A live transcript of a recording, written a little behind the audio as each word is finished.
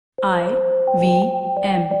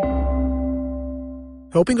IVM.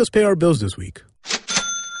 Helping us pay our bills this week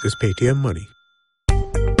is Paytm Money.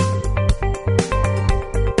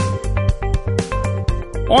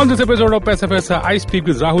 On this episode of Paisa, I speak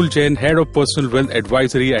with Rahul Jain, Head of Personal Wealth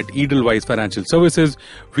Advisory at Edelweiss Financial Services.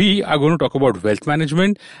 We are going to talk about wealth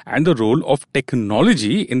management and the role of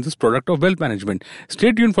technology in this product of wealth management.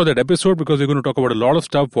 Stay tuned for that episode because we're going to talk about a lot of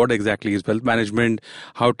stuff. What exactly is wealth management,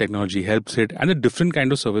 how technology helps it, and the different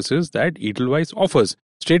kind of services that Edelweiss offers.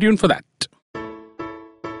 Stay tuned for that.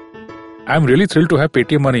 I'm really thrilled to have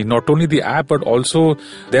Paytm Money, not only the app, but also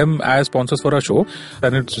them as sponsors for our show.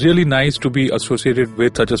 And it's really nice to be associated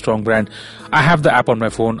with such a strong brand. I have the app on my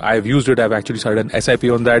phone. I've used it. I've actually started an SIP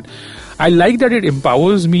on that. I like that it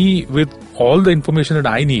empowers me with all the information that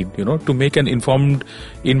I need, to make an informed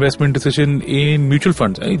investment decision in mutual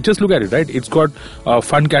funds. Just look at it, right? It's got a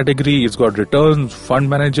fund category, it's got returns, fund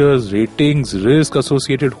managers, ratings, risk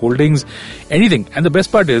associated holdings, anything. And the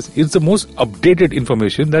best part is, it's the most updated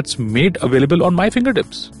information that's made available on my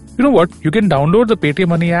fingertips. You know what? You can download the Paytm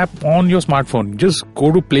Money app on your smartphone. Just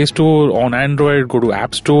go to Play Store on Android, go to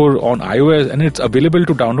App Store on iOS, and it's available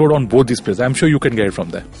to download on both these places. I'm sure you can get it from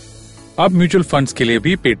there. अब mutual funds के लिए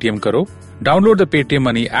भी Paytm करो. Download the Paytm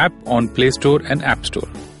Money app on Play Store and App Store.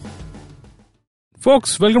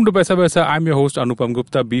 Folks, welcome to Paisa. I'm your host Anupam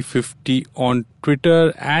Gupta, B50 on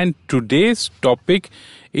Twitter, and today's topic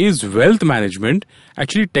is wealth management,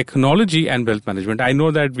 actually technology and wealth management. I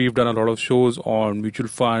know that we've done a lot of shows on mutual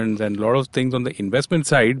funds and a lot of things on the investment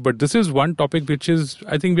side, but this is one topic which is,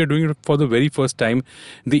 I think we're doing it for the very first time,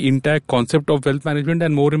 the entire concept of wealth management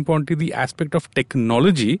and more importantly, the aspect of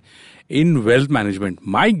technology in wealth management.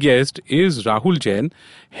 My guest is Rahul Jain,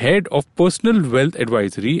 Head of Personal Wealth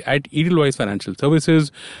Advisory at Edelweiss Financial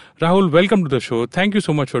Services. Rahul, welcome to the show. Thank you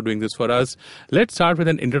so much for doing this for us. Let's start with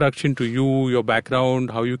an introduction to you, your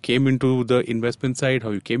background, how you came into the investment side,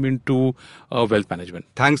 how you came into wealth management.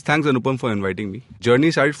 Thanks Anupam for inviting me.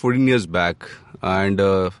 Journey started 14 years back, and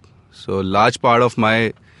so large part of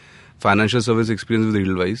my financial service experience with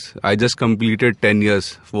Edelweiss. I just completed 10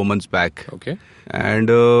 years, 4 months back. Okay. And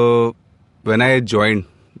when I joined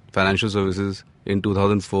financial services in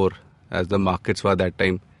 2004, as the markets were at that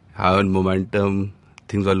time, having momentum,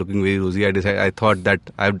 things were looking very rosy. I thought that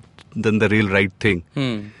I've done the real right thing.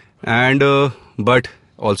 And but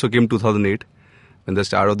also came 2008 when the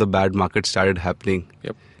start of the bad market started happening.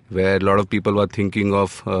 Yep. Where a lot of people were thinking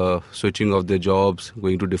of switching off their jobs,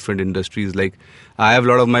 going to different industries. Like I have a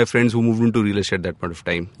lot of my friends who moved into real estate at that point of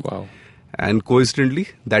time. Wow. And coincidentally,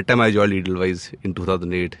 that time I joined Edelweiss in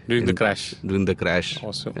 2008. During the crash.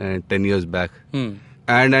 Awesome. 10 years back. And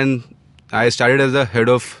then I started as a head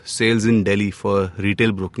of sales in Delhi for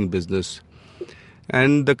retail broking business.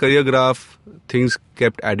 And the career graph, things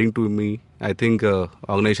kept adding to me. I think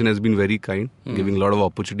organization has been very kind, giving a lot of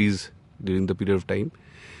opportunities during the period of time.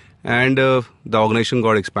 And the organization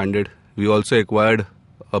got expanded. We also acquired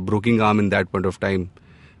a broking arm in that point of time.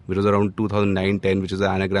 It was around 2009-10, which is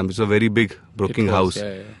an Anagram, which is a very big broking house.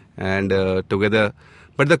 Yeah. And together,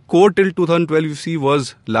 but the core till 2012, you see,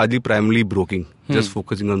 was largely primarily broking, just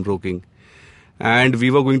focusing on broking. And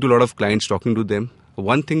we were going to a lot of clients, talking to them.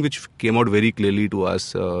 One thing which came out very clearly to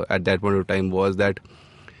us at that point of time was that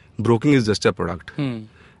broking is just a product.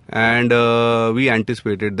 And we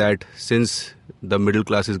anticipated that since the middle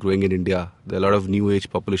class is growing in India, there are a lot of new age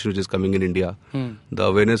population which is coming in India. The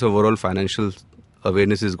awareness of overall financial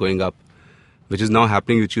awareness is going up, which is now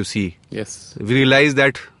happening, which you see. Yes. We realized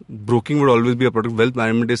that broking would always be a product. Wealth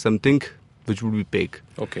management is something which would be paid.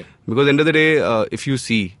 Okay. Because at the end of the day, if you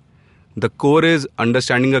see, the core is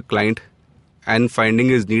understanding a client and finding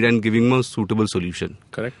his need and giving him a suitable solution.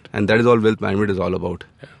 Correct. And that is all wealth management is all about.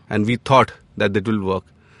 Yeah. And we thought that will work.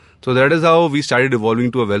 So that is how we started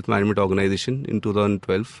evolving to a wealth management organization in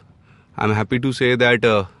 2012. I'm happy to say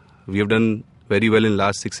that we have done very well in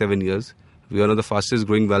last 6-7 years. We are one of the fastest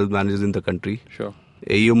growing wealth managers in the country. Sure.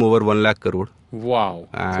 AUM over 1 lakh crore. Wow.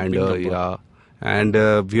 And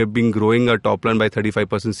we have been growing our top line by 35%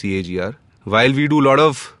 CAGR. While we do a lot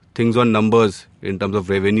of things on numbers in terms of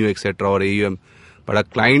revenue, etc., or AUM, but our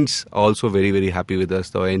clients are also very, very happy with us.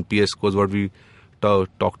 The NPS scores, what we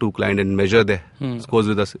talk to client and measure the scores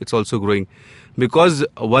with us, it's also growing. Because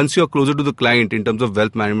once you're closer to the client in terms of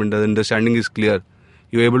wealth management, the understanding is clear.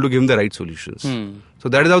 You're able to give them the right solutions. So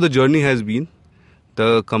that is how the journey has been.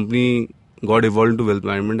 The company got evolved into wealth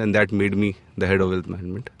management, and that made me the head of wealth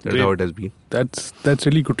management. That's how it has been. That's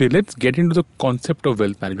really good to hear. Let's get into the concept of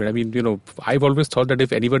wealth management. I mean, I've always thought that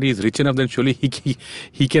if anybody is rich enough, then surely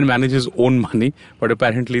he can manage his own money. But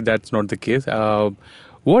apparently that's not the case.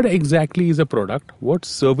 What exactly is a product? What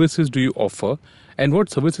services do you offer? And what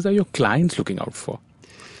services are your clients looking out for?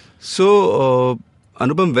 So,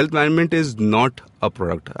 Anupam, wealth management is not a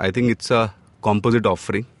product. I think it's a composite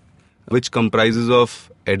offering which comprises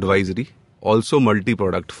of advisory, also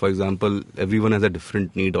multi-product. For example, everyone has a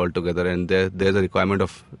different need altogether, and there's a requirement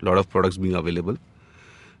of a lot of products being available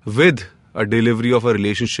with a delivery of a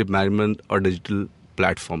relationship management or digital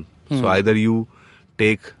platform. So either you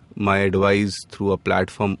take my advice through a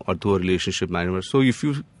platform or through a relationship management. So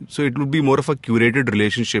it would be more of a curated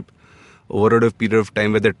relationship over a period of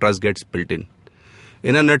time where the trust gets built in.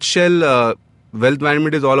 In a nutshell, wealth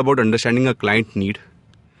management is all about understanding a client need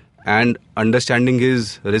and understanding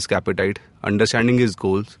his risk appetite, understanding his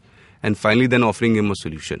goals, and finally then offering him a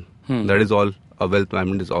solution. That is all a wealth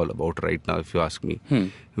management is all about right now, if you ask me.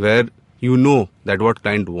 Where you know that what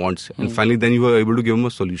client wants, and finally then you are able to give him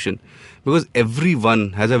a solution. Because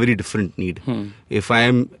everyone has a very different need. If I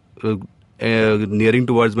am nearing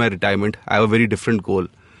towards my retirement, I have a very different goal.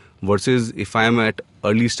 Versus if I am at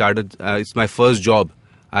early start, it's my first job,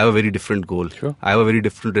 I have a very different goal. Sure. I have a very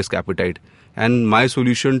different risk appetite. And my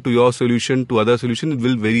solution to your solution to other solution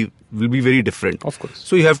will be very different. Of course.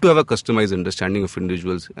 So you have to have a customized understanding of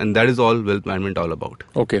individuals, and that is all wealth management all about.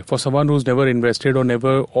 Okay, for someone who's never invested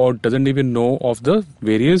or doesn't even know of the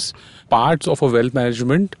various parts of a wealth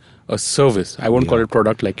management a service, I won't call it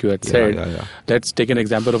product like you had said. Let's take an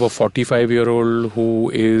example of a 45-year-old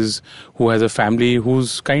who has a family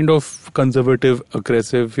who's kind of conservative,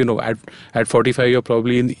 aggressive. At 45 you're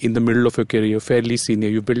probably in the middle of your career, fairly senior.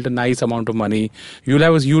 You built a nice amount of money.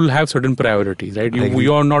 You'll have certain priorities, right?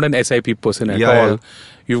 You're not an SIP person at all.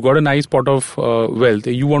 You've got a nice pot of wealth.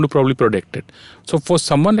 You want to probably protect it. So for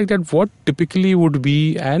someone like that, what typically would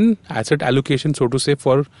be an asset allocation, so to say,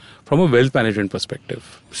 from a wealth management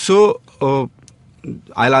perspective? So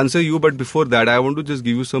I'll answer you, but before that, I want to just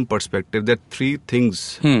give you some perspective. There are three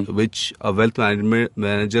things which a wealth management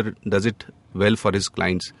manager does it well for his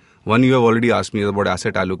clients. One, you have already asked me about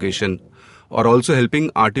asset allocation, or also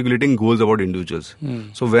helping articulating goals about individuals.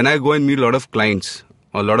 So when I go and meet a lot of clients,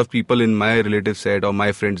 a lot of people in my relative set or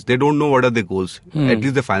my friends, they don't know what are their goals, at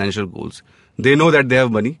least the financial goals. They know that they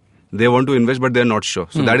have money, they want to invest, but they're not sure.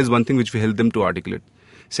 So that is one thing which we help them to articulate.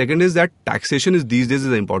 Second is that taxation these days is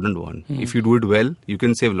an important one. If you do it well, you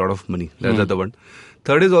can save a lot of money. That's the other one.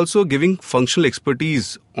 Third is also giving functional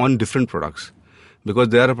expertise on different products. Because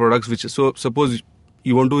there are products which, so suppose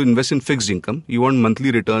you want to invest in fixed income, you want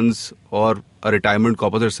monthly returns or a retirement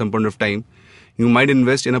corpus at some point of time, you might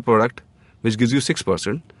invest in a product which gives you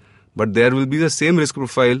 6%, but there will be the same risk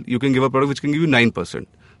profile. You can give a product which can give you 9%.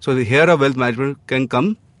 So here a wealth management can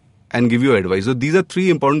come and give you advice. So these are three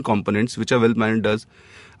important components which a wealth manager does.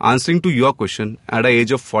 Answering to your question, at the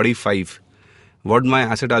age of 45, what my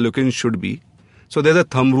asset allocation should be. So there's a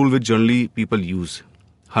thumb rule which generally people use.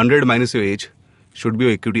 100 minus your age should be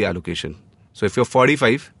your equity allocation. So if you're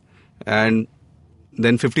 45, and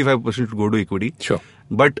then 55% should go to equity. Sure.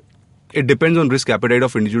 But it depends on risk appetite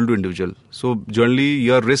of individual to individual. So generally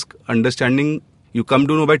your risk understanding, you come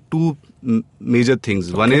to know by two major things.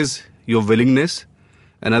 Okay. One is your willingness,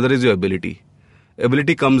 another is your ability.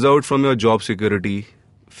 Ability comes out from your job security,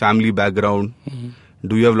 family background.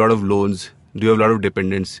 Do you have a lot of loans? Do you have a lot of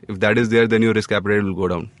dependents? If that is there, then your risk appetite will go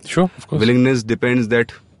down. Sure, of course. Willingness depends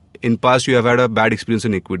that in past you have had a bad experience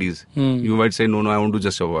in equities. You might say, no, I want to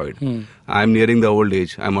just avoid. I'm nearing the old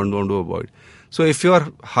age. I want to avoid. So if you are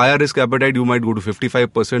higher risk appetite, you might go to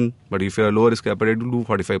 55%, but if you are lower risk appetite, you do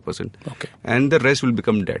 45%. Okay. And the rest will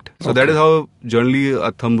become debt. So that is how generally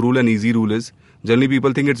a thumb rule and easy rule is. Generally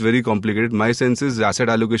people think it's very complicated. My sense is asset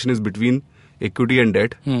allocation is between equity and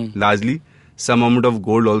debt, largely. Some amount of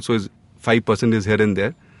gold also is 5% is here and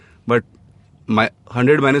there. But my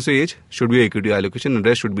 100 minus your age should be equity allocation and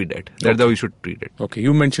rest should be debt. That's how we should treat it. Okay,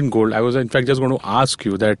 you mentioned gold. I was in fact just going to ask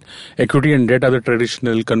you that equity and debt are the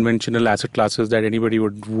traditional, conventional asset classes that anybody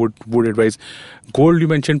would advise. Gold, you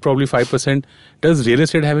mentioned probably 5%. Does real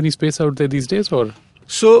estate have any space out there these days? Or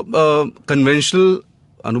so conventional,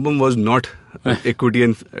 Anupam, was not equity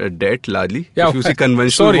and debt largely. Yeah, if you see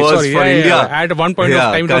conventional was for India. At one point of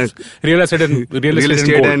time, it was real estate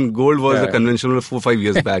and gold was the conventional 4-5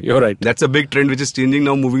 years back. You're right. That's a big trend which is changing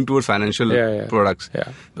now, moving toward financial products.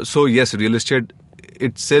 Yeah. So yes, real estate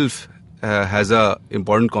itself has a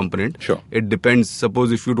important component. Sure. It depends.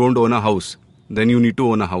 Suppose if you don't own a house, then you need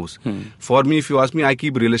to own a house. For me, if you ask me, I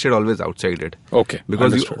keep real estate always outside it. Okay.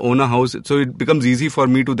 Because you own a house, so it becomes easy for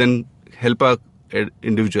me to then help a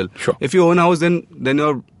individual. Sure. If you own a house, then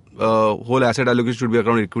your whole asset allocation should be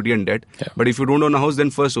around equity and debt. Yeah. But if you don't own a house,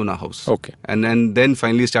 then first own a house. Okay. And then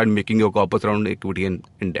finally start making your corpus around equity and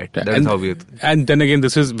debt. That's how we. And then again,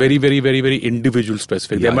 this is very, very, very, very individual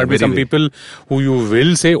specific. Yeah, there might be some people who you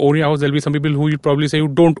will say own your house. There'll be some people who you probably say you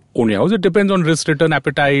don't own your house. It depends on risk, return,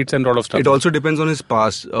 appetites, and a lot of stuff. It also depends on his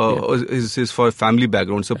past, his for family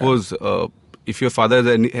background. Suppose if your father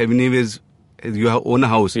anyways you own a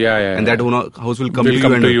house, and that house will come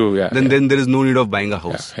to you, then there is no need of buying a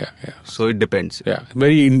house. So it depends. Yeah,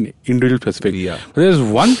 very individual specific. Yeah. But there's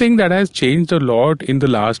one thing that has changed a lot in the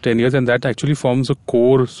last 10 years, and that actually forms a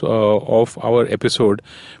core of our episode,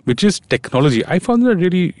 which is technology. I found that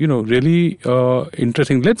really, really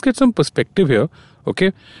interesting. Let's get some perspective here.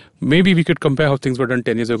 Okay. Maybe we could compare how things were done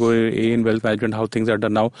 10 years ago in wealth management, how things are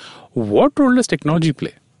done now. What role does technology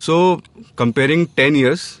play? So comparing 10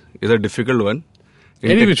 years is a difficult one.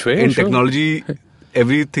 Any which way. In technology,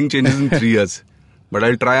 everything changes in 3 years. But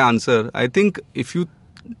I'll try answer. I think if you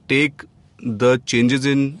take the changes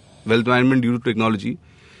in wealth management due to technology,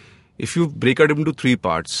 if you break it into 3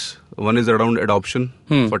 parts, one is around adoption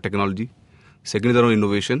for technology, second is around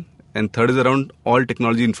innovation, and third is around all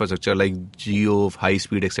technology infrastructure like geo, high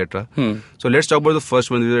speed, etc. So let's talk about the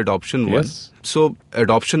first one, the adoption one. So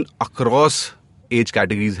adoption across age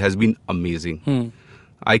categories has been amazing.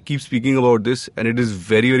 I keep speaking about this, and it is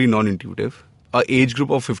very, very non-intuitive. A age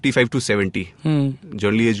group of 55 to 70,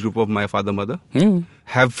 generally age group of my father, mother,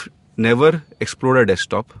 have never explored a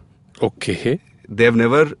desktop. Okay. They have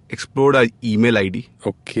never explored an email ID.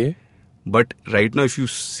 Okay. But right now, if you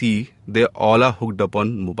see, they all are hooked up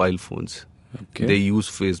on mobile phones. Okay. They use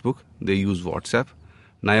Facebook. They use WhatsApp.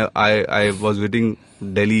 Now, I was visiting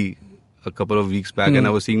Delhi a couple of weeks back, and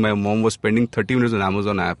I was seeing my mom was spending 30 minutes on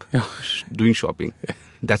Amazon app doing shopping.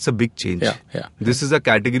 That's a big change. This is a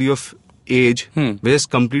category of age which has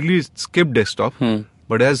completely skipped desktop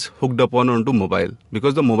but has hooked up onto mobile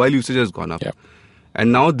because the mobile usage has gone up.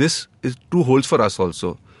 And now this is true holds for us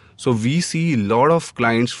also. So we see a lot of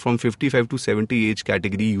clients from 55 to 70 age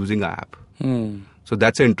category using our app. So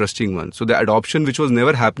that's an interesting one. So the adoption which was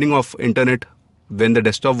never happening of internet when the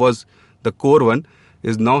desktop was the core one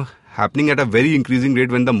is now happening at a very increasing rate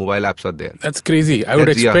when the mobile apps are there. That's crazy. I would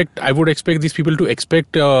expect these people to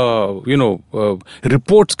expect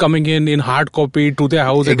reports coming in hard copy to their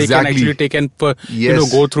house that they can actually take and go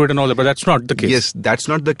through it and all that. But that's not the case. Yes, that's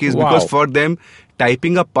not the case because for them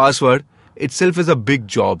typing a password itself is a big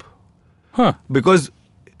job. Because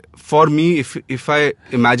for me, if I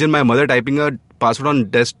imagine my mother typing a password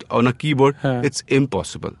on a keyboard, it's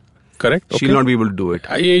impossible. Correct. She'll not be able to do it.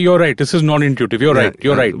 You're right. This is non-intuitive. You're right.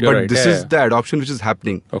 But this is the adoption which is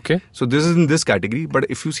happening. Okay. So this is in this category. But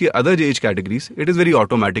if you see other age categories, it is very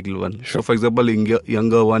automatic one. So for example,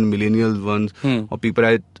 younger one, millennial ones, or people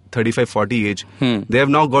at 35, 40 age, they have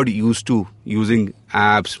now got used to using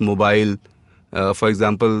apps, mobile. For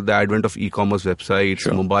example, the advent of e-commerce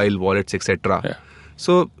websites, mobile wallets, etc.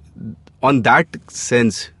 So on that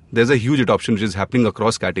sense, there's a huge adoption which is happening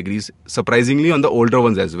across categories, surprisingly on the older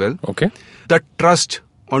ones as well. Okay. The trust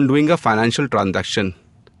on doing a financial transaction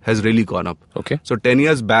has really gone up. Okay. So 10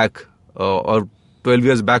 years back or 12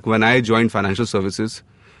 years back when I joined financial services,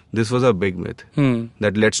 this was a big myth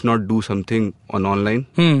that let's not do something on online.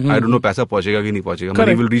 I don't know paisa pahunchega ki nahi pahunchega.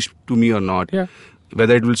 Money will reach to me or not.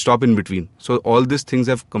 Whether it will stop in between. So all these things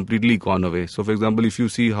have completely gone away. So for example, if you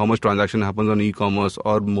see how much transaction happens on e-commerce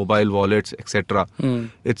or mobile wallets, etc.,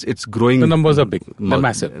 it's growing. The numbers are big. They're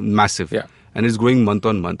massive. Massive. And it's growing month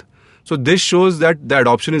on month. So this shows that the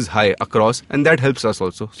adoption is high across, and that helps us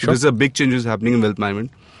also. So this is a big change is happening in wealth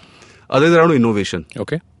management. Other around innovation.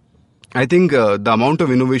 Okay. I think the amount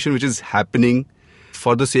of innovation which is happening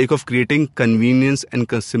for the sake of creating convenience and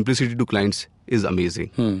simplicity to clients is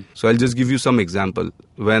amazing. So I'll just give you some example.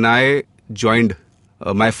 When I joined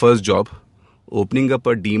my first job, opening up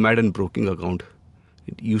a demat and broking account,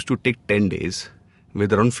 it used to take 10 days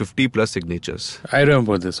with around 50 plus signatures. I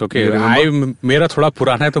remember this. Okay. Mera thoda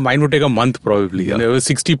purana hai, so mine would take a month probably. There were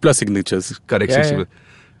 60 plus signatures. Correct. 60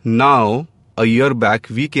 Now, a year back,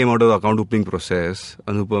 we came out of the account opening process,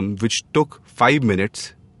 Anupam, which took 5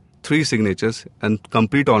 minutes, 3 signatures, and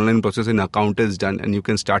complete online process in account is done, and you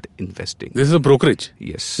can start investing. This is a brokerage?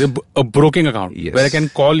 Yes. A broking account? Yes. Where I can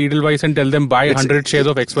call Edelweiss and tell them buy 100 shares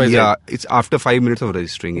of XYZ? Yeah, it's after 5 minutes of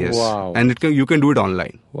registering, yes. Wow. And you can do it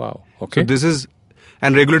online. Wow. Okay. So this is,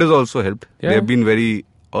 and regulators also helped. They have been very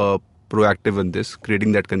proactive in this,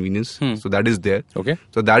 creating that convenience. So that is there. Okay.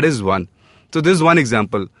 So that is one. So this is one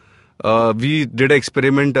example. We did an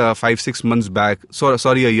experiment 5-6 months back,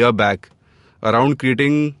 a year back, around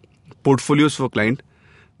creating portfolios for client,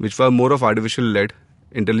 which were more of artificial led,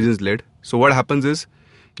 intelligence led. So what happens is,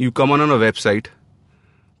 You come on a website,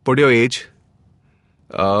 put your age,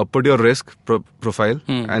 put your risk profile,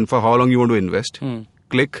 and for how long you want to invest.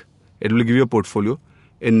 Click, it will give you a portfolio.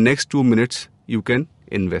 In next 2 minutes, you can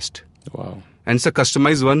invest. Wow. And it's a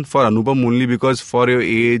customized one for Anupam only because for your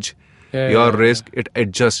age, your risk, it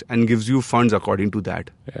adjusts and gives you funds according to that.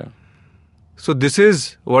 Yeah. So this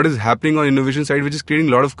is what is happening on innovation side, which is creating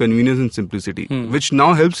a lot of convenience and simplicity, which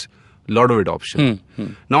now helps a lot of adoption.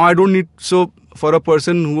 Now I don't need, so for a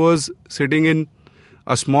person who was sitting in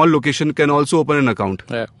a small location can also open an account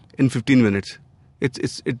in 15 minutes.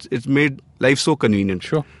 It's made life so convenient.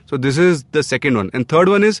 Sure. So this is the second one. And third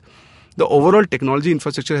one is the overall technology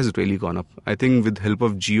infrastructure has really gone up. I think with help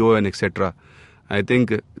of Jio and etc. I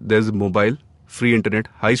think there's mobile, free internet,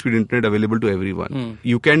 high-speed internet available to everyone.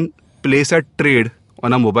 You can place a trade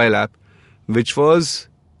on a mobile app, which was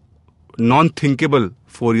non-thinkable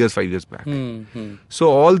 4 years, 5 years back.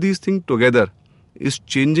 So all these things together is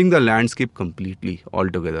changing the landscape completely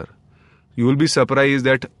altogether. You will be surprised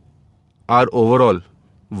that our overall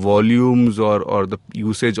volumes or the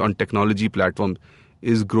usage on technology platforms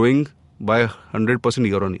is growing by 100%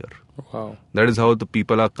 year on year. Wow. That is how the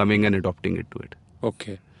people are coming and adopting it to it.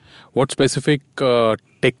 Okay. What specific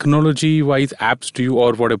technology-wise apps do you,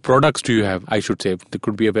 or what products do you have, I should say? There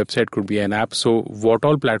could be a website, could be an app. So what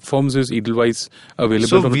all platforms is Edelweiss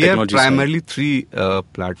available on the technology side? So we have primarily three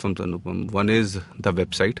platforms, Anupam. One is the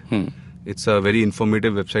website. It's a very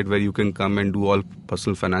informative website where you can come and do all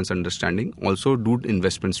personal finance understanding. Also do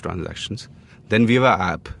investments transactions. Then we have an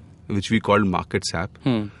app, which we call Markets app,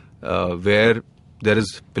 where there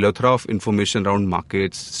is plethora of information around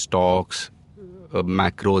markets, stocks,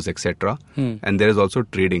 macros, etc. And there is also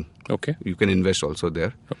trading. Okay. You can invest also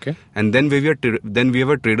there. Okay. And then we have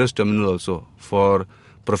a traders terminal also for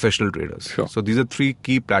professional traders. Sure. So these are three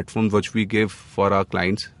key platforms which we give for our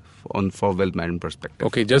clients for wealth management perspective.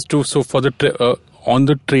 Okay. So for the on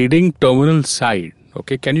the trading terminal side,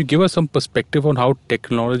 okay, can you give us some perspective on how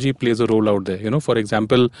technology plays a role out there? You know, for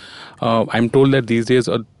example, I'm told that these days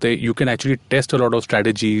you can actually test a lot of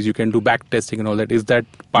strategies. You can do back testing and all that. Is that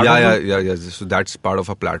part of it? Yeah. So that's part of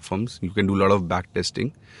our platforms. You can do a lot of back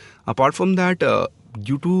testing. Apart from that,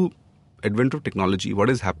 due to advent of technology,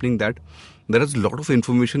 what is happening that there is a lot of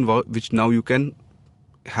information which now you can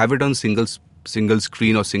have it on single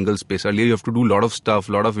screen or single space. Earlier you have to do a lot of stuff,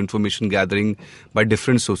 a lot of information gathering by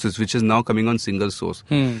different sources, which is now coming on single source.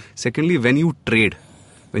 Secondly, when you trade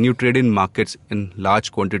in markets in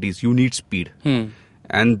large quantities, you need speed.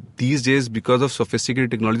 And these days, because of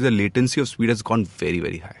sophisticated technology, the latency of speed has gone very,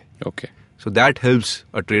 very high. Okay. So that helps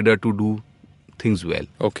a trader to do things well.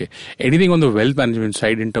 Okay. Anything on the wealth management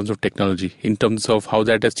side in terms of technology, in terms of how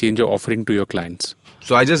that has changed your offering to your clients?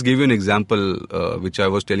 So I just gave you an example, which I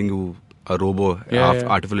was telling you, a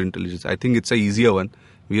artificial intelligence. I think it's a easier one.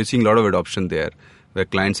 We are seeing a lot of adoption there, where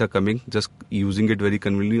clients are coming, just using it very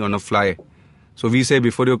conveniently on a fly. So we say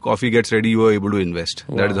before your coffee gets ready, you are able to invest.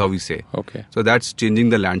 Wow. That is how we say. Okay. So that's changing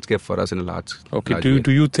the landscape for us in a large. Okay. Large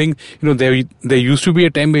Do you think, there used to be a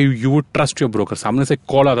time where you would trust your broker? सामने से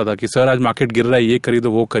call आता था कि sir आज market गिर रहा है, ये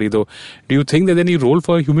खरीदो, वो खरीदो. Do you think there's any role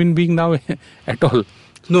for a human being now at all?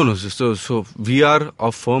 No. So we are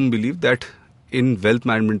of firm belief that in wealth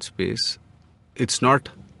management space, it's not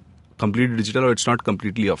completely digital or it's not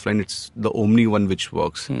completely offline. It's the omni one which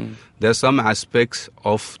works. There are some aspects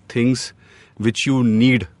of things which you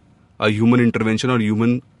need a human intervention or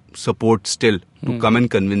human support still to come and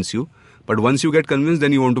convince you. But once you get convinced,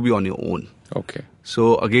 then you want to be on your own. Okay.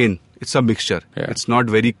 So again, it's a mixture. Yeah. It's not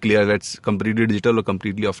very clear that it's completely digital or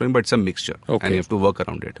completely offline, but it's a mixture. Okay. And you have to work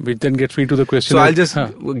around it. Which then gets me to the question. So I'll just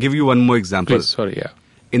give you one more example. Please, sorry, yeah.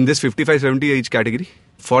 In this 55-70 age category,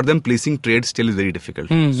 for them placing trades still is very difficult.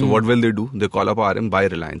 So what will they do? They call up RM, buy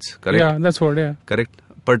Reliance. Correct? Yeah, that's what, yeah. Correct.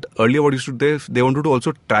 But earlier what used to do, they wanted to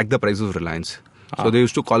also track the price of Reliance. So they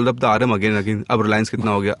used to call up the RM again and again. Ab Reliance kitna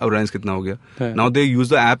ho gaya? Ab Reliance kitna ho gaya? Yeah. Now they use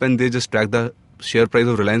the app and they just track the share price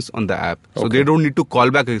of Reliance on the app. So they don't need to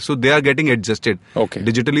call back. So they are getting adjusted. Okay.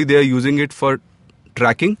 Digitally they are using it for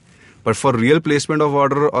tracking. But for real placement of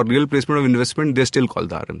order or real placement of investment, they still call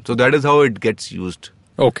the RM. So that is how it gets used.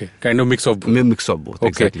 Okay, kind of mix of both. Mix of both, okay.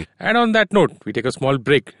 Exactly. And on that note, we take a small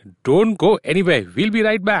break. Don't go anywhere. We'll be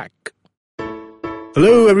right back.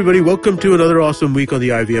 Hello, everybody. Welcome to another awesome week on the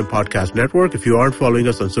IVM Podcast Network. If you aren't following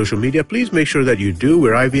us on social media, please make sure that you do.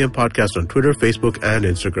 We're IVM Podcast on Twitter, Facebook, and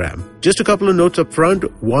Instagram. Just a couple of notes up front.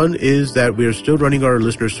 One is that we're still running our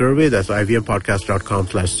listener survey. That's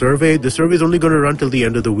ivmpodcast.com/survey. The survey is only going to run till the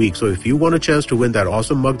end of the week. So if you want a chance to win that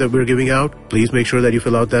awesome mug that we're giving out, please make sure that you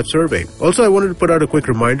fill out that survey. Also, I wanted to put out a quick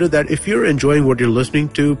reminder that if you're enjoying what you're listening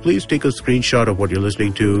to, please take a screenshot of what you're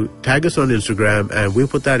listening to, tag us on Instagram, and we'll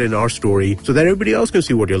put that in our story so that everybody else can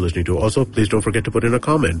see what you're listening to. Also, please don't forget to put in a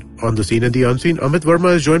comment. On The Scene and the Unseen, Amit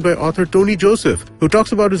Verma is joined by author Tony Joseph, who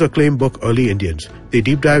talks about his acclaimed book, Early Indians. They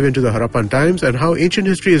deep dive into the Harappan times and how ancient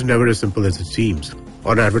history is never as simple as it seems.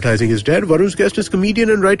 On Advertising is Dead, Varun's guest is comedian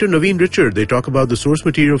and writer Naveen Richard. They talk about the source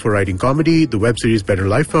material for writing comedy, the web series Better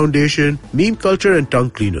Life Foundation, meme culture, and tongue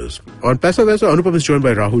cleaners. On Paisa Vaisa, Anupam is joined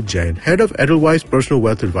by Rahul Jain, head of Edelweiss Personal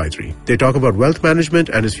Wealth Advisory. They talk about wealth management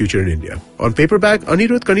and his future in India. On Paperback,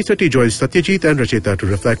 Anirudh Kanisetti joins Satyajit and Racheta to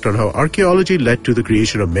reflect on how archaeology led to the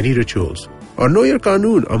creation of many rituals. On Know Your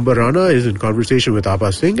Qanoon, Amber Rana is in conversation with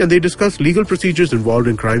Abha Singh and they discuss legal procedures involved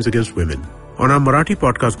in crimes against women. On our Marathi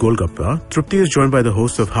podcast Golgappa, Trupti is joined by the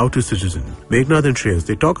hosts of How to Citizen, Meghnad and Shreyas.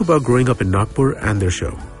 They talk about growing up in Nagpur and their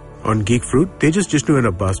show. On Geek Fruit, Tejas, Jishnu and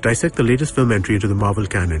Abbas dissect the latest film entry into the Marvel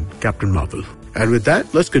canon, Captain Marvel. And with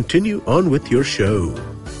that, let's continue on with your show.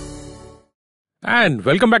 And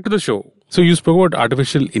welcome back to the show. So you spoke about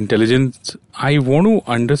artificial intelligence. I want to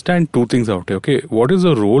understand two things out here. Okay, what is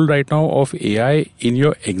the role right now of AI in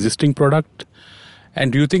your existing product?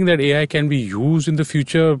 And do you think that AI can be used in the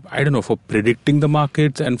future, I don't know, for predicting the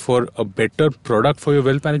markets and for a better product for your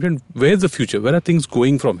wealth management? Where's the future? Where are things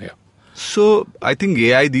going from here? So I think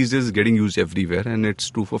AI these days is getting used everywhere, and it's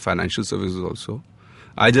true for financial services also.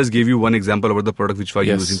 I just gave you one example about the product which we're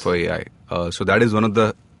using for AI. So that is one of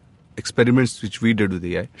the experiments which we did with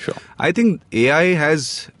AI. Sure. I think AI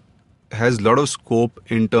has a lot of scope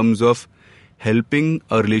in terms of helping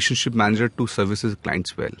a relationship manager to service his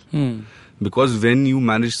clients well. Because when you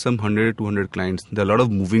manage some 100 to 200 clients, there are a lot of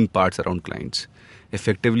moving parts around clients.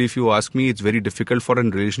 Effectively, if you ask me, it's very difficult for a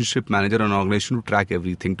relationship manager or an organization to track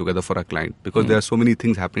everything together for a client because there are so many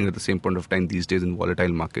things happening at the same point of time these days in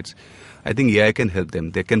volatile markets. I think AI can help them.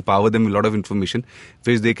 They can power them with a lot of information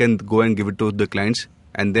which they can go and give it to the clients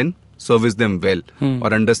and then service them well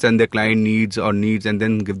or understand their client needs and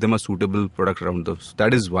then give them a suitable product around those.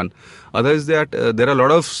 That is one. Other is that there are a lot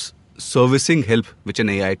of servicing help which an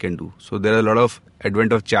AI can do. So there are a lot of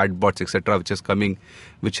advent of chatbots, etc., which is coming,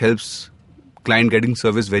 which helps client getting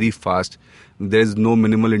service very fast. There is no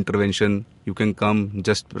minimal intervention. You can come,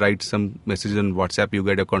 just write some messages on WhatsApp. You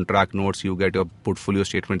get your contract notes, you get your portfolio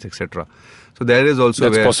statements, etc. So there is also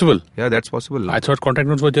that's possible. Yeah, that's possible. Now. I thought contract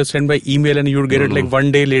notes were just sent by email and you would get it like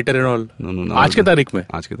 1 day later and all. No. Aaj ke taarikh mein?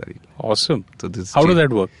 Aaj ke taarikh. Awesome. So this How does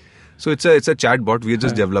that work? So it's a chatbot we are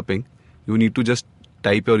just developing. You need to just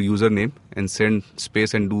type your username and send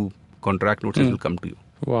space and do contract notes. It will come to you.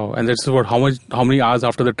 Wow. And that's what? How many hours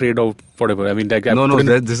after the trade or whatever? I mean, like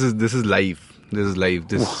this is live. This is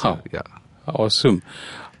live. Wow. Yeah. Awesome.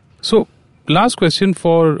 So, last question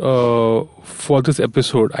for this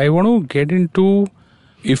episode. I want to get into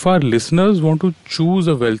if our listeners want to choose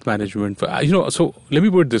a wealth management. So let me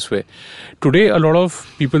put it this way. Today, a lot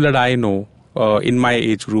of people that I know in my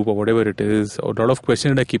age group or whatever it is, a lot of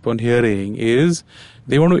questions that I keep on hearing is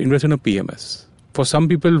they want to invest in a PMS. For some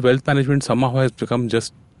people, wealth management somehow has become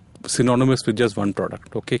just synonymous with just one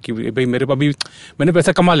product. Okay, मैंने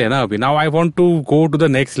पैसा कमा लिया ना अभी. Now I want to go to the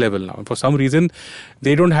next level now. For some reason,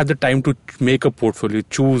 they don't have the time to make a portfolio,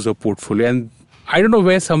 choose a portfolio, and I don't know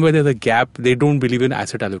where somewhere there's a gap. They don't believe in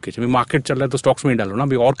asset allocation. Market चल रहा है तो stocks में ही डालो ना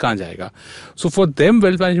अभी और कहाँ जाएगा. So for them,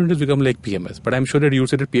 wealth management has become like PMS. But I'm sure that you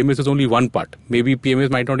said that PMS is only one part. Maybe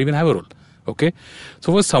PMS might not even have a role. Okay,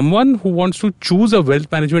 so for someone who wants to choose a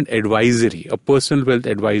wealth management advisory, a personal wealth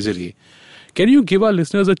advisory, can you give our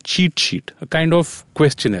listeners a cheat sheet, a kind of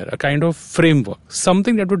questionnaire, a kind of framework,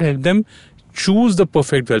 something that would help them choose the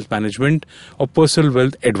perfect wealth management or personal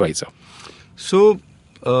wealth advisor? So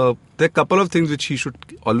there are a couple of things which you should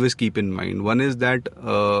always keep in mind. One is that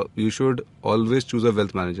you should always choose a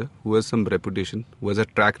wealth manager who has some reputation, who has a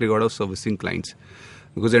track record of servicing clients.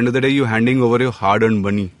 Because at the end of the day, you're handing over your hard-earned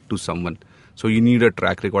money to someone. So you need a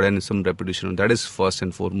track record and some reputation. That is first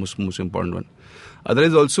and foremost, most important one. Other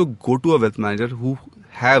is also go to a wealth manager who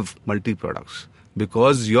have multi-products.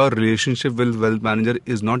 Because your relationship with wealth manager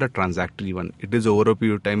is not a transactory one. It is over a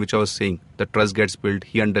period of time, which I was saying. The trust gets built,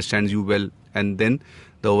 he understands you well, and then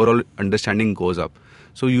the overall understanding goes up.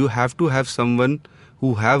 So you have to have someone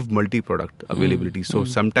who have multi-product availability. So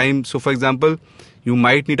sometimes, for example, you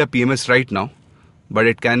might need a PMS right now, but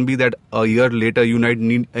it can be that a year later you might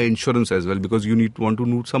need insurance as well, because you want to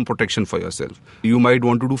do some protection for yourself. You might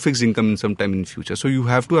want to do fixed income in some time in future. So you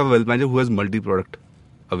have to have a wealth manager who has multi-product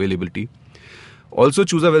availability. Also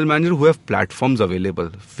choose a wealth manager who have platforms available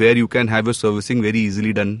where you can have your servicing very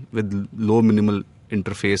easily done with low minimal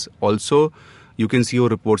interface. Also, you can see your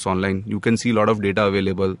reports online. You can see a lot of data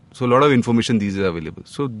available. So a lot of information these are available.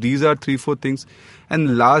 So these are 3-4 things.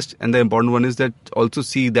 And last, and the important one is that also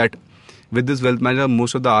see that with this wealth manager,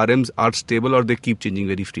 most of the RMs are stable or they keep changing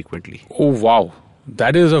very frequently. Oh, wow.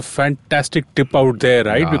 That is a fantastic tip out there,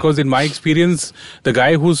 right? Yeah. Because in my experience, the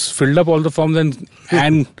guy who's filled up all the forms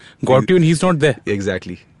and got you in, he's not there.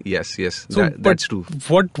 Exactly. Yes. So, That's true.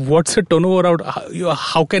 What's the turnover out?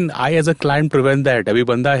 How can I as a client prevent that? Abhi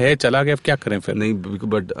banda hai, chala gaya, ab kya kare phir? Nahin,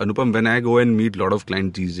 but Anupam, when I go and meet a lot of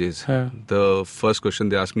clients these days, the first question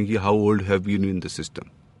they ask me is, how old have you been in the system?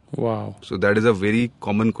 Wow. So that is a very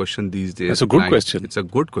common question these days. That's a good question. It's a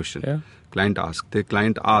good question. Yeah. Client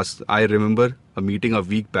asks. I remember a meeting a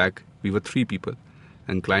week back. We were 3 people,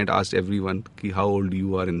 and client asked everyone, how old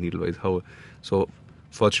you are in Edelweiss. So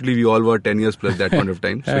fortunately, we all were 10 years plus that point of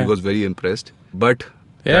time. So he was very impressed. But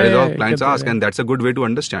that is all clients ask, and that's a good way to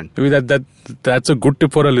understand. Maybe that's a good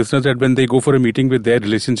tip for our listeners, that when they go for a meeting with their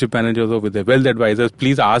relationship managers or with their wealth advisors,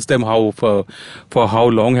 please ask them for how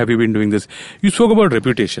long have you been doing this. You spoke about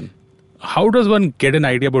reputation. How does one get an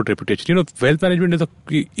idea about reputation? Wealth management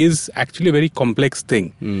is actually a very complex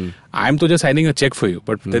thing. I'm just signing a check for you,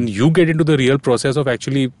 but then you get into the real process of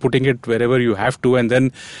actually putting it wherever you have to, and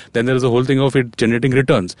then there is a whole thing of it generating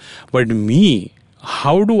returns. But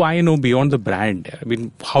how do I know beyond the brand? I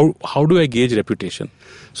mean, how do I gauge reputation?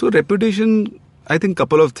 So reputation, I think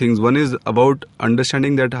couple of things. One is about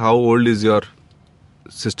understanding that how old is your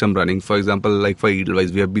system running. For example, like for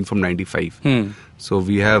Edelweiss, we have been from 95. So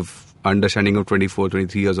we have understanding of 24,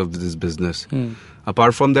 23 years of this business.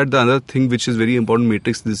 Apart from that, the other thing which is very important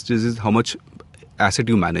matrix this is how much asset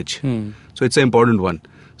you manage. So it's an important one.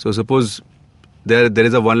 So suppose there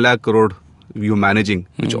is a 1 lakh crore you're managing,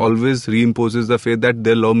 which always reimposes the faith that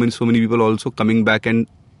there are so many people also coming back and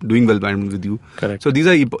doing wealth management with you. Correct. So these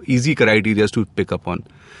are easy criteria to pick up on.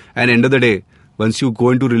 And end of the day, once you go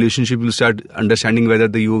into relationship, you'll start understanding whether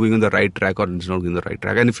you're going on the right track or it's not going on the right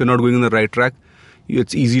track. And if you're not going on the right track,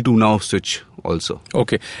 it's easy to now switch also.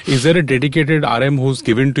 Okay. Is there a dedicated RM who's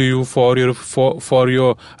given to you for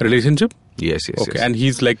your relationship? Yes. Okay. And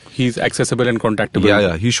he's accessible and contactable?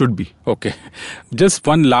 Yeah, he should be. Okay. Just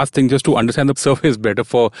one last thing, just to understand the surface better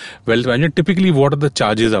for wealth management. Typically, what are the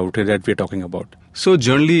charges out here that we're talking about? So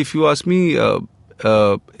generally, if you ask me,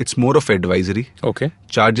 it's more of advisory. Okay.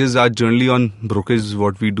 Charges are generally on brokerage,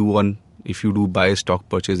 what we do on if you do buy, stock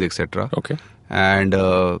purchase, etc. Okay. And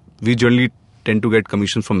we generally tend to get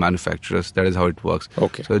commission from manufacturers. That is how it works.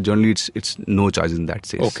 Okay. So generally, it's no charge in that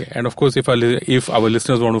sense. Okay. And of course, if our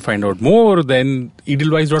listeners want to find out more, then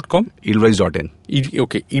edelweiss.com? Edelweiss.in.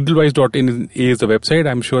 Okay. Edelweiss.in is the website.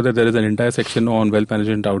 I'm sure that there is an entire section on wealth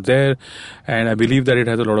management out there. And I believe that it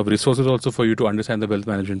has a lot of resources also for you to understand the wealth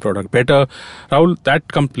management product better. Rahul, that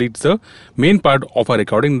completes the main part of our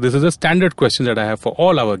recording. This is a standard question that I have for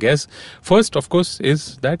all our guests. First, of course,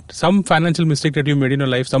 is that some financial mistake that you made in your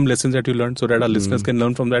life, some lessons that you learned, so that our listeners can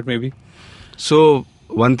learn from that maybe? So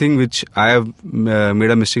one thing which I have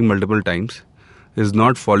made a mistake multiple times is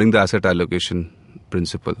not following the asset allocation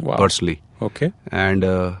principle personally. Okay. And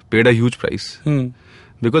paid a huge price.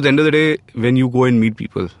 Because at the end of the day, when you go and meet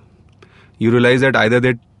people, you realize that either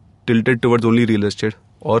they're tilted towards only real estate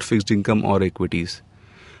or fixed income or equities.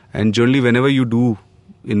 And generally, whenever you do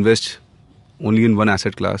invest only in one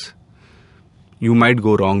asset class, you might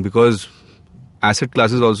go wrong, because asset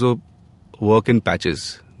classes also work in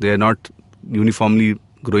patches. They are not uniformly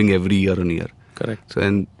growing every year on year. Correct.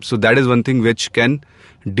 So that is one thing which can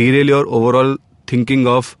derail your overall thinking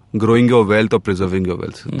of growing your wealth or preserving your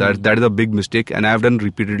wealth. That is a big mistake, and I have done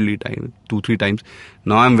repeatedly 2-3 times.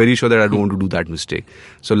 Now I'm very sure that I don't want to do that mistake.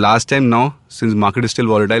 So last time now, since market is still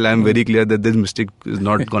volatile, I'm very clear that this mistake is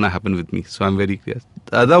not going to happen with me. So I'm very clear.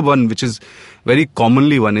 The other one, which is very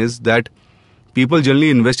commonly one, is that people generally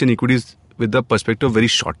invest in equities with the perspective very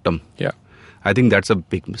short term. Yeah. I think that's a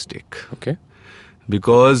big mistake. Okay.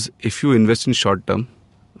 Because if you invest in short term,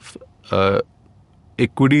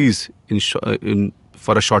 equities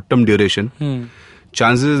for a short term duration,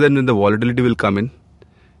 chances that when the volatility will come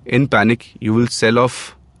in panic, you will sell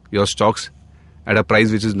off your stocks at a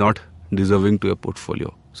price which is not deserving to your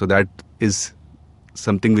portfolio. So that is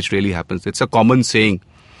something which really happens. It's a common saying.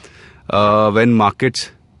 When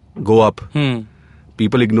markets go up,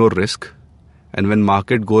 people ignore risk. And when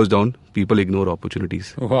market goes down, people ignore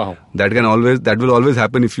opportunities. Wow. That will always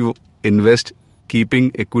happen if you invest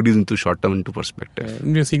keeping equities into short term into perspective.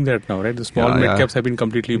 We're seeing that now, right? The small mid caps have been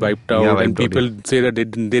completely wiped out, and people say that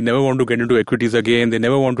they never want to get into equities again. They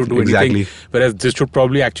never want to do anything. Whereas this should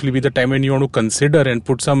probably actually be the time when you want to consider and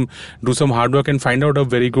do some hard work and find out a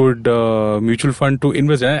very good mutual fund to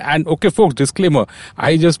invest in. And okay, folks, disclaimer: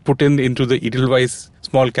 I just put into the Edelweiss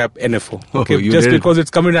small cap NFO. Okay, just because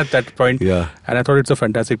it's coming at that point. Yeah. And I thought it's a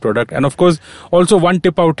fantastic product. And of course, also one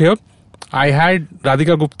tip out here. I had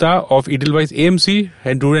Radhika Gupta of Edelweiss AMC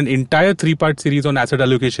and do an entire 3-part series on asset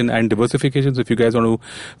allocation and diversification. So if you guys want to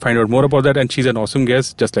find out more about that, and she's an awesome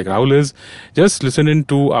guest, just like Rahul is, just listen in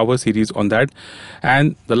to our series on that.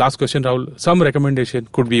 And the last question, Rahul, some recommendation,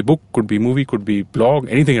 could be a book, could be movie, could be blog,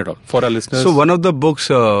 anything at all for our listeners. So one of the books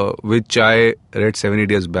which I read 7-8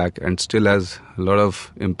 years back and still has a lot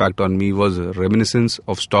of impact on me was Reminiscence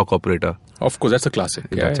of Stock Operator. Of course, that's a classic.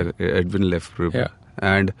 That's Edwin Lefebvre. Yeah.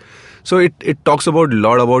 And so it talks a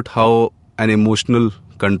lot about how an emotional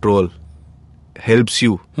control helps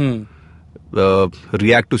you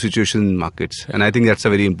react to situations in markets. And I think that's a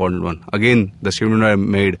very important one. Again, the statement I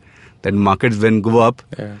made that markets when go up,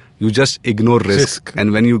 you just ignore risk.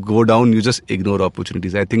 And when you go down, you just ignore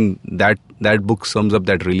opportunities. I think that book sums up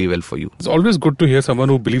that really well for you. It's always good to hear someone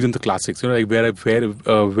who believes in the classics. You know, like where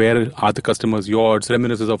are the customers' yards,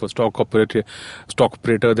 Reminiscences of a stock operator.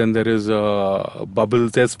 Then there is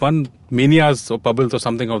Bubbles. There's one Manias or Bubbles or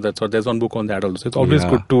something of that sort. There's one book on that also. It's always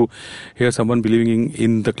good to hear someone believing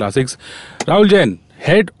in the classics. Rahul Jain,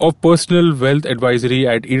 Head of Personal Wealth Advisory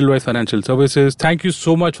at Edelweiss Financial Services. Thank you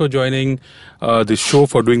so much for joining this show,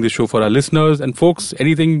 for doing this show for our listeners. And folks,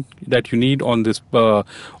 anything that you need on this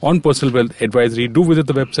on Personal Wealth Advisory, do visit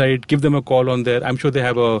the website, give them a call on there. I'm sure they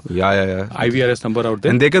have a IVRS number out there.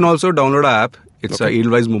 And they can also download an app. It's a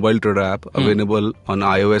Edelweiss Mobile Trader app available on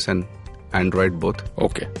iOS and Android both.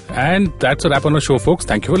 Okay. And that's a wrap on our show, folks.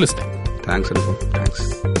 Thank you for listening. Thanks, Anupam.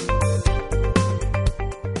 Thanks.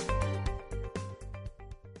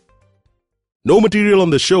 No material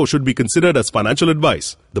on this show should be considered as financial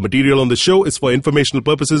advice. The material on this show is for informational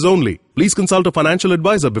purposes only. Please consult a financial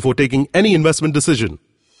advisor before taking any investment decision.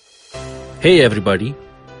 Hey everybody,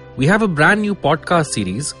 we have a brand new podcast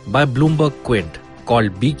series by Bloomberg Quint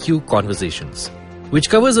called BQ Conversations, which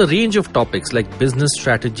covers a range of topics like business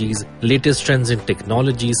strategies, latest trends in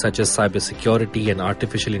technology such as cybersecurity and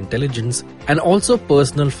artificial intelligence, and also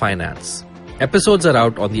personal finance. Episodes are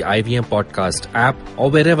out on the IVM Podcast app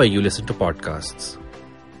or wherever you listen to podcasts.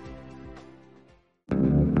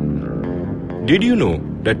 Did you know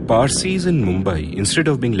that Parsis in Mumbai, instead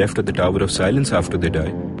of being left at the Tower of Silence after they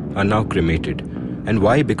die, are now cremated? And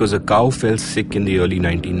why? Because a cow fell sick in the early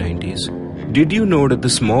 1990s. Did you know that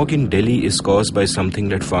the smog in Delhi is caused by something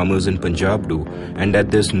that farmers in Punjab do and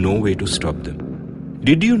that there's no way to stop them?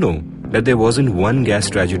 Did you know that there wasn't one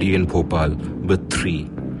gas tragedy in Bhopal, but 3?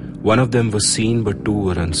 One of them was seen, but 2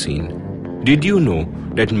 were unseen. Did you know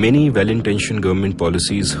that many well-intentioned government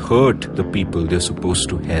policies hurt the people they're supposed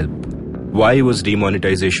to help? Why was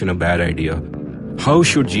demonetization a bad idea? How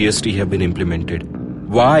should GST have been implemented?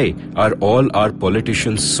 Why are all our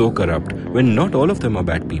politicians so corrupt when not all of them are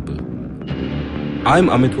bad people? I'm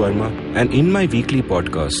Amit Verma, and in my weekly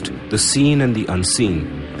podcast, The Seen and the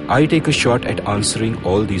Unseen, I take a shot at answering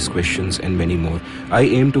all these questions and many more. I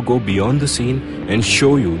aim to go beyond the scene and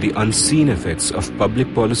show you the unseen effects of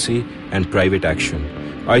public policy and private action.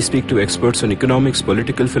 I speak to experts on economics,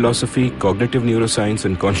 political philosophy, cognitive neuroscience,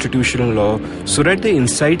 and constitutional law so that the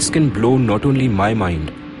insights can blow not only my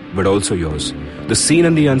mind, but also yours. The Seen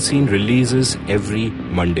and the Unseen releases every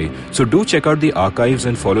Monday. So do check out the archives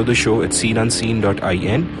and follow the show at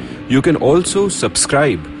seenunseen.in. You can also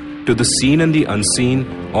subscribe to The Seen and the Unseen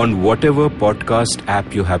on whatever podcast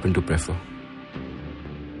app you happen to prefer.